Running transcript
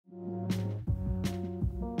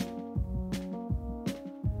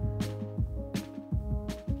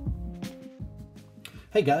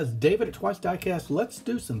Hey guys, David at Twice Diecast. Let's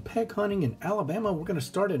do some peg hunting in Alabama. We're going to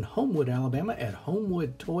start in Homewood, Alabama at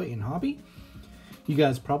Homewood Toy and Hobby. You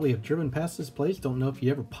guys probably have driven past this place. Don't know if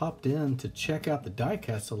you ever popped in to check out the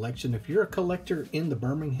diecast selection. If you're a collector in the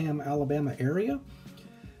Birmingham, Alabama area,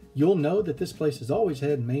 you'll know that this place has always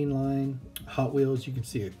had mainline Hot Wheels. You can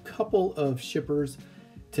see a couple of shippers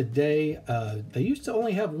today. They used to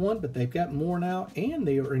only have one, but they've got more now, and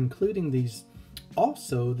they are including these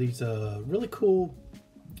really cool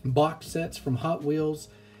box sets from Hot Wheels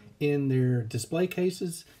in their display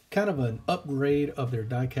cases, kind of an upgrade of their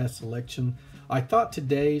diecast selection. I thought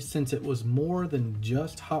today, since it was more than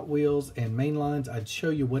just Hot Wheels and mainlines, I'd show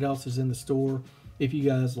you what else is in the store. If you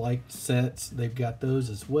guys like sets, they've got those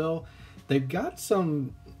as well. They've got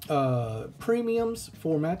some premiums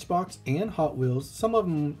for Matchbox and Hot Wheels. Some of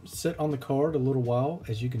them sit on the card a little while,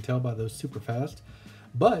 as you can tell by those super fast.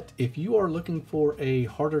 But if you are looking for a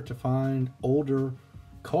harder to find, older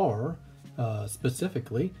car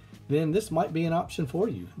specifically, then this might be an option for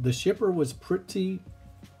you. The shipper was pretty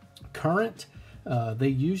current. They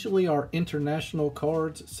usually are international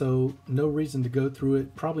cards, so no reason to go through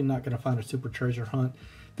it. Probably not going to find a super treasure hunt.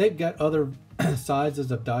 They've got other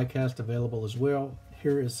sizes of diecast available as well.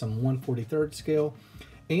 Here is some 1/43 scale.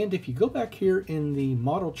 And if you go back here in the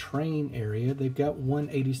model train area, they've got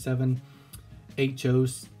 187 HO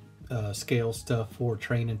scale stuff for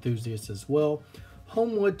train enthusiasts as well.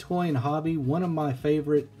 Homewood Toy and Hobby, one of my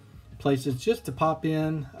favorite places just to pop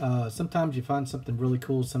in. Sometimes you find something really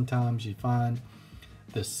cool. Sometimes you find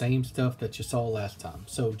the same stuff that you saw last time.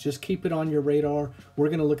 So just keep it on your radar. We're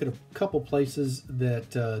going to look at a couple places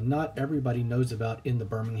that not everybody knows about in the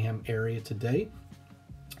Birmingham area today.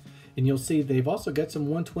 And you'll see they've also got some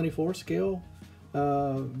 124 scale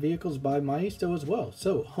vehicles by Maisto as well.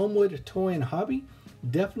 So Homewood Toy and Hobby,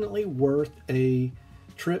 definitely worth a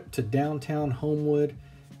trip to downtown Homewood.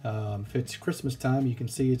 If it's Christmas time, you can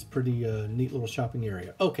see it's pretty neat little shopping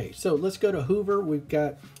area. Okay, so let's go to Hoover. We've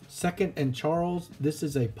got 2nd and Charles. This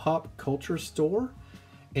is a pop culture store,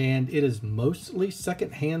 and it is mostly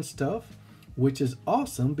secondhand stuff, which is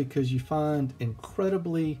awesome because you find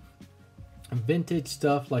incredibly vintage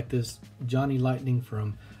stuff like this Johnny Lightning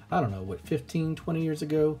from, I don't know, what, 15, 20 years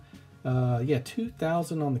ago? Yeah,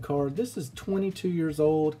 2000 on the card. This is 22 years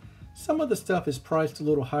old. Some of the stuff is priced a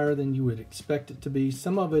little higher than you would expect it to be.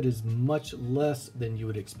 Some of it is much less than you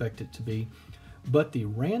would expect it to be. But the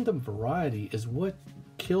random variety is what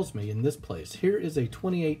kills me in this place. Here is a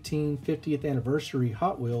 2018 50th anniversary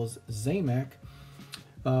Hot Wheels Zamac.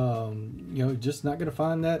 You know, just not going to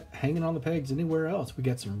find that hanging on the pegs anywhere else. We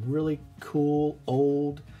got some really cool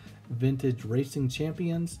old vintage racing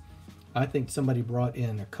champions. I think somebody brought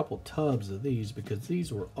in a couple tubs of these because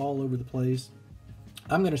these were all over the place.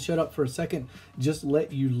 I'm going to shut up for a second, just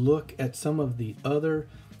let you look at some of the other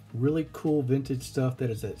really cool vintage stuff that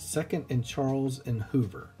is at 2nd and Charles and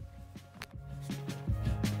Hoover.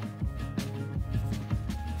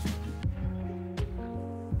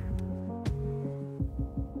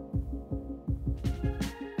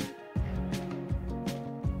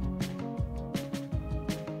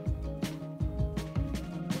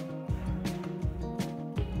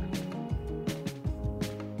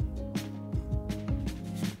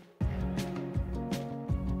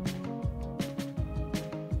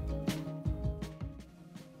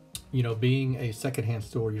 You know, being a secondhand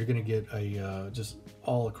store, you're going to get a just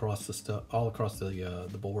all across the stuff, all across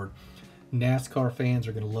the board. NASCAR fans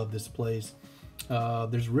are going to love this place.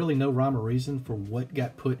 There's really no rhyme or reason for what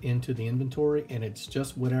got put into the inventory, and it's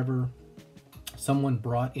just whatever someone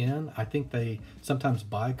brought in. I think they sometimes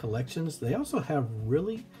buy collections. They also have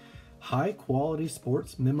really high quality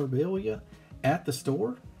sports memorabilia at the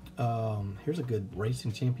store. Here's a good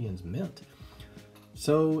Racing Champions mint.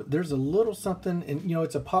 So there's a little something, and you know,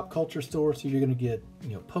 it's a pop culture store, so you're going to get,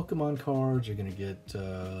 you know, Pokemon cards, you're going to get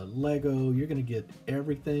Lego, you're going to get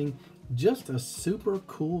everything. Just a super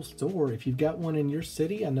cool store. If you've got one in your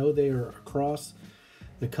city, I know they are across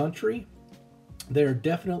the country. They are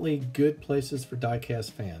definitely good places for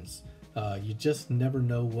diecast fans. You just never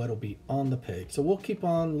know what'll be on the peg. So we'll keep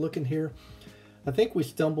on looking here. I think we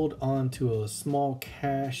stumbled onto a small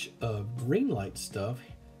cache of Greenlight stuff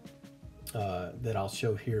that I'll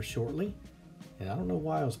show here shortly. And I don't know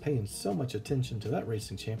why I was paying so much attention to that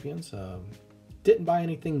Racing Champions. Didn't buy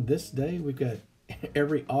anything this day. We've got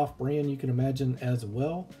every off-brand you can imagine as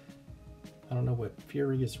well. I don't know what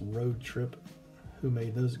Furious Road Trip, who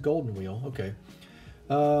made those. Golden Wheel, okay.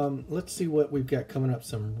 Let's see what we've got coming up.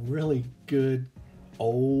 Some really good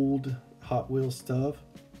old Hot Wheels stuff.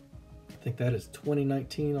 I think that is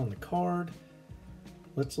 2019 on the card.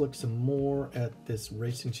 Let's look some more at this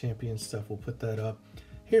Racing Champions stuff. We'll put that up.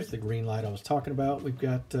 Here's the green light I was talking about. We've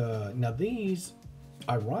got, now these,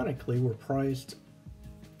 ironically, were priced,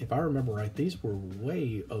 if I remember right, these were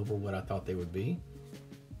way over what I thought they would be.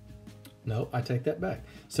 No, I take that back.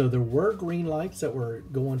 So there were green lights that were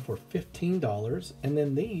going for $15, and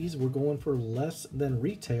then these were going for less than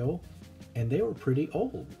retail, and they were pretty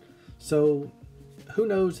old. So who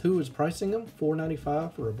knows who is pricing them?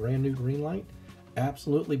 $4.95 for a brand new green light.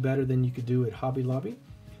 Absolutely better than you could do at Hobby Lobby,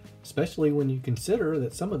 especially when you consider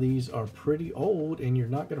that some of these are pretty old and you're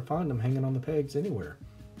not going to find them hanging on the pegs anywhere.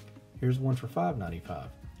 Here's one for $5.95.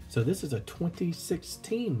 So this is a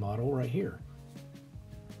 2016 model right here.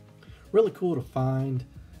 Really cool to find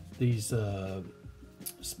these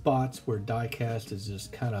spots where diecast is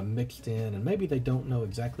just kind of mixed in, and maybe they don't know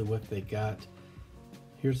exactly what they got.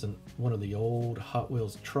 Here's one of the old Hot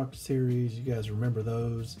Wheels truck series. You guys remember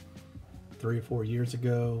those 3 or 4 years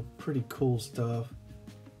ago? Pretty cool stuff.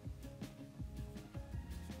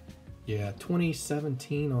 Yeah,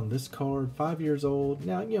 2017 on this card, 5 years old.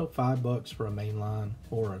 Now, you know, $5 for a mainline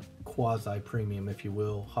or a quasi premium, if you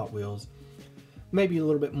will, Hot Wheels. Maybe a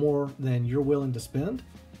little bit more than you're willing to spend,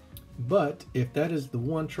 but if that is the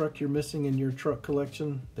one truck you're missing in your truck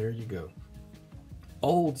collection, there you go.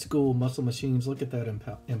 Old school muscle machines. Look at that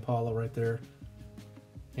Impala right there.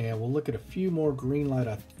 And we'll look at a few more green light,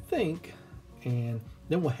 I think, and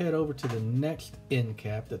then we'll head over to the next end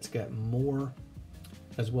cap that's got more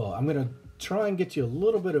as well. I'm going to try and get you a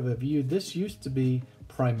little bit of a view. This used to be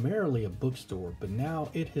primarily a bookstore, but now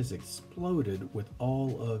it has exploded with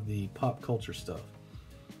all of the pop culture stuff.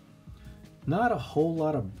 Not a whole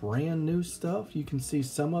lot of brand new stuff. You can see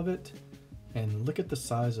some of it, and look at the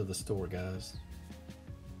size of the store, guys.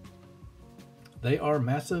 They are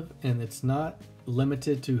massive, and it's not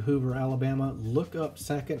limited to Hoover, Alabama. Look up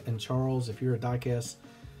Second and Charles if you're a diecast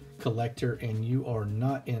collector and you are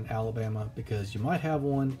not in Alabama, because you might have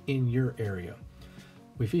one in your area.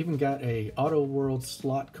 We've even got a Auto World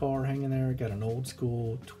slot car hanging there. Got an old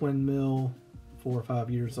school twin mill, 4 or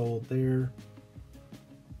 5 years old there.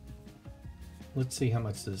 Let's see how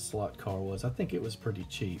much this slot car was. I think it was pretty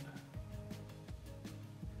cheap.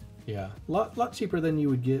 Yeah, lot cheaper than you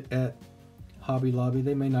would get at Hobby Lobby.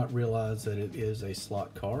 They may not realize that it is a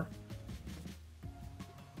slot car.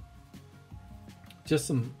 Just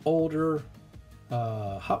some older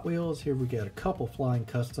Hot Wheels. Here we got a couple Flying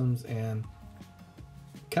Customs, and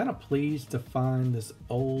kind of pleased to find this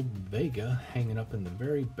old Vega hanging up in the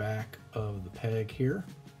very back of the peg here.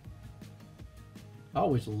 I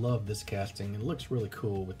always love this casting. It looks really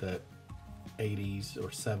cool with that 80s or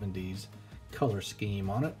 70s color scheme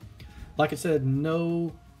on it. Like I said,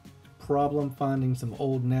 no problem finding some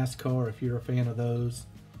old NASCAR if you're a fan of those.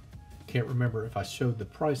 Can't remember if I showed the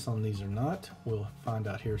price on these or not. We'll find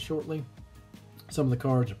out here shortly. Some of the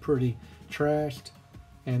cards are pretty trashed.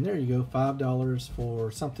 And there you go, $5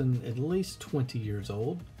 for something at least 20 years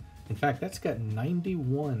old. In fact, that's got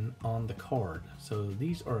 91 on the card. So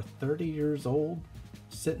these are 30 years old,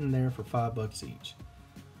 sitting there for $5 each.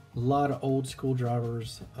 A lot of old school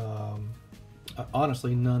drivers.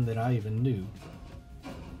 Honestly, none that I even knew.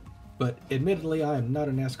 But admittedly, I am not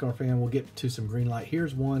a NASCAR fan. We'll get to some green light.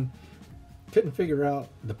 Here's one. Couldn't figure out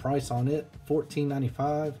the price on it.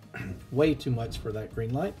 $14.95. Way too much for that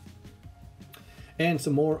green light. And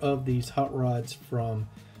some more of these hot rods from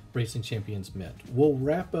Racing Champions Mint. We'll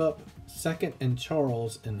wrap up Second and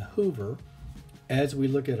Charles and Hoover as we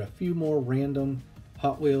look at a few more random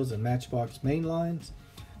Hot Wheels and Matchbox mainlines.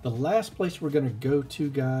 The last place we're going to go to,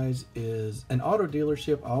 guys, is an auto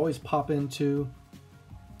dealership I always pop into,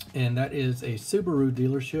 and that is a Subaru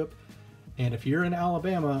dealership. And if you're in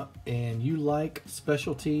Alabama and you like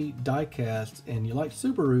specialty diecast and you like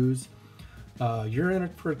Subarus, you're in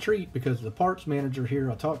it for a treat, because the parts manager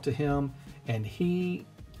here, I talked to him, and he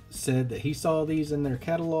said that he saw these in their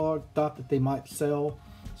catalog, thought that they might sell,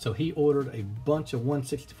 so he ordered a bunch of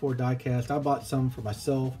 1/64 diecast. I bought some for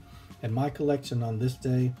myself and my collection on this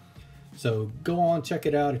day. So go on, check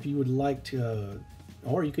it out if you would like to,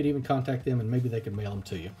 or you could even contact them and maybe they can mail them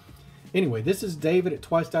to you. Anyway, this is David at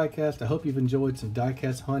Twice Diecast. I hope you've enjoyed some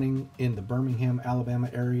diecast hunting in the Birmingham, Alabama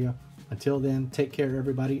area. Until then, take care,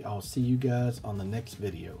 everybody. I'll see you guys on the next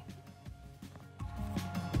video.